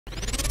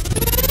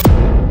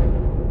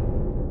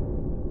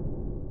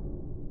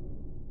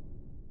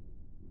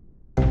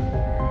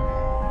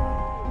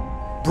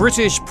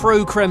British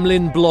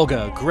pro-Kremlin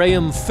blogger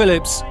Graham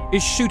Phillips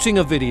is shooting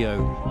a video.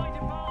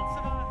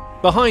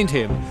 Behind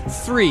him,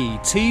 3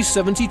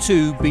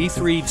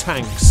 T-72B3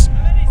 tanks.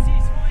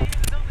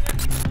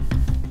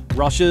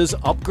 Russia's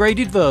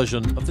upgraded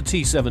version of the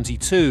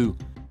T-72.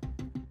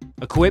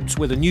 Equipped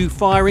with a new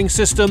firing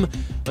system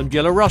and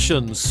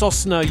Belarusian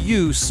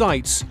Sosna-U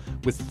sights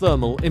with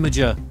thermal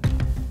imager.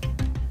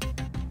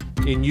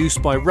 In use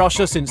by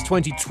Russia since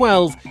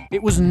 2012,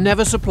 it was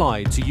never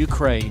supplied to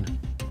Ukraine.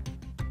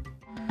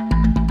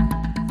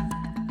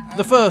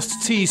 The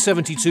first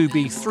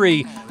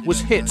T-72B3 was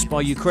hit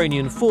by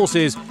Ukrainian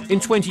forces in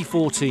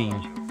 2014.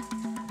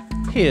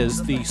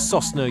 Here's the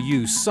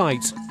Sosna-U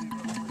sight.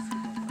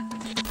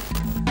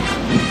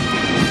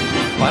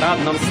 В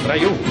парадном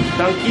строю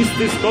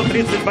танкисты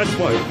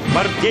 138-й,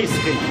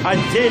 гвардейской,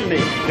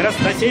 отдельной,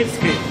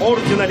 красносельской,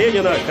 ордена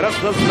Ленина,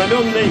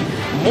 краснознаменной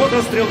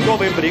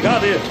мотострелковой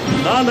бригады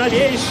на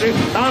новейших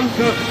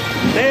танках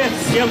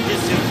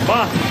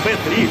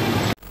Т-72Б3.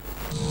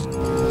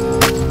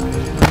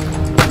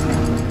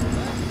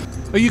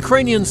 A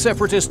Ukrainian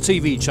separatist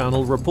TV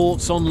channel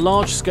reports on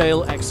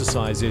large-scale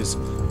exercises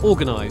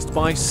organised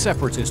by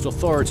separatist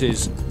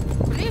authorities.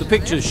 The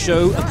pictures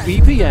show a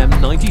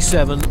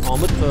BPM-97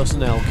 armoured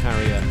personnel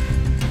carrier.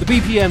 The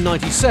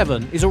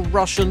BPM-97 is a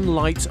Russian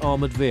light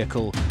armoured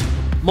vehicle.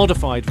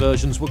 Modified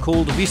versions were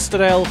called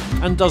Vystrel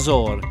and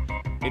Dozor.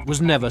 It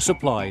was never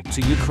supplied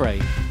to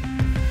Ukraine.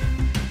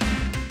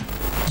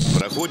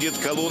 Проходит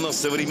колонна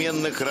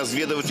современных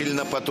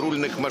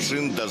разведывательно-патрульных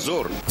машин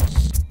 «Дозор».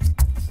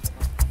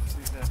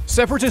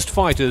 Separatist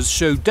fighters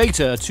show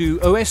data to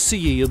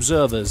OSCE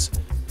observers.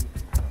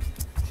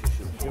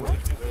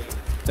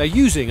 They're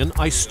using an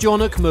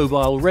Istionic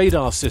mobile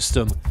radar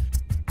system,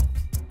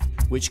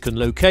 which can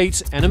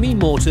locate enemy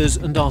mortars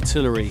and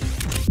artillery.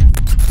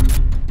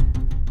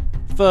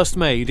 First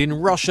made in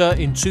Russia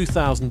in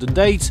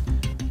 2008,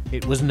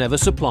 it was never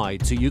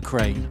supplied to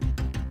Ukraine.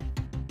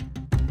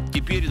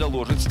 Теперь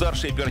доложит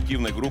старшей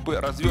оперативной группы,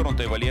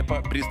 развернутой в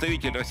Алеппо,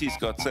 представитель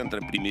Российского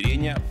центра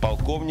примирения,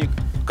 полковник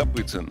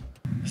Копыцин.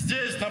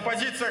 Здесь, на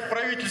позициях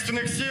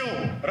правительственных сил,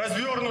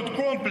 развернут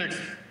комплекс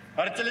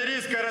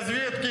артиллерийской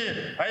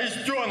разведки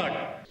 «Аистенок».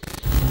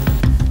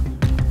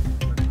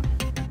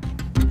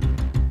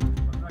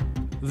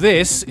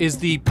 This is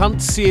the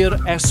Pantsir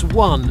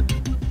S-1,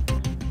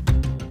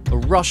 a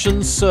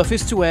Russian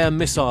surface-to-air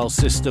missile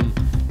system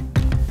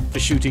for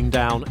shooting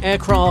down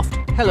aircraft,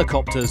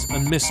 helicopters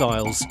and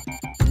missiles.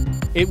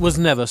 It was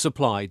never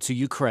supplied to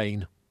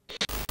Ukraine.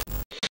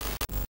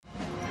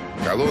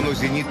 Колонну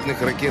зенитных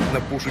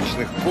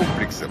ракетно-пушечных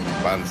комплексов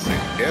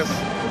 «Панцирь-С»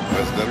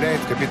 возглавляет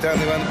капитан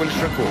Иван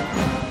Большаков.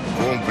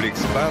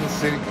 Комплекс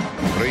 «Панцирь»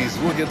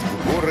 производят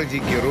в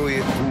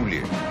городе-герое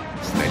Туле,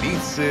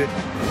 столице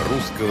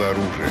русского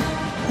оружия.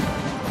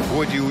 В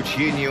ходе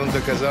учений он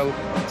доказал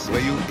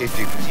свою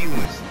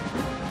эффективность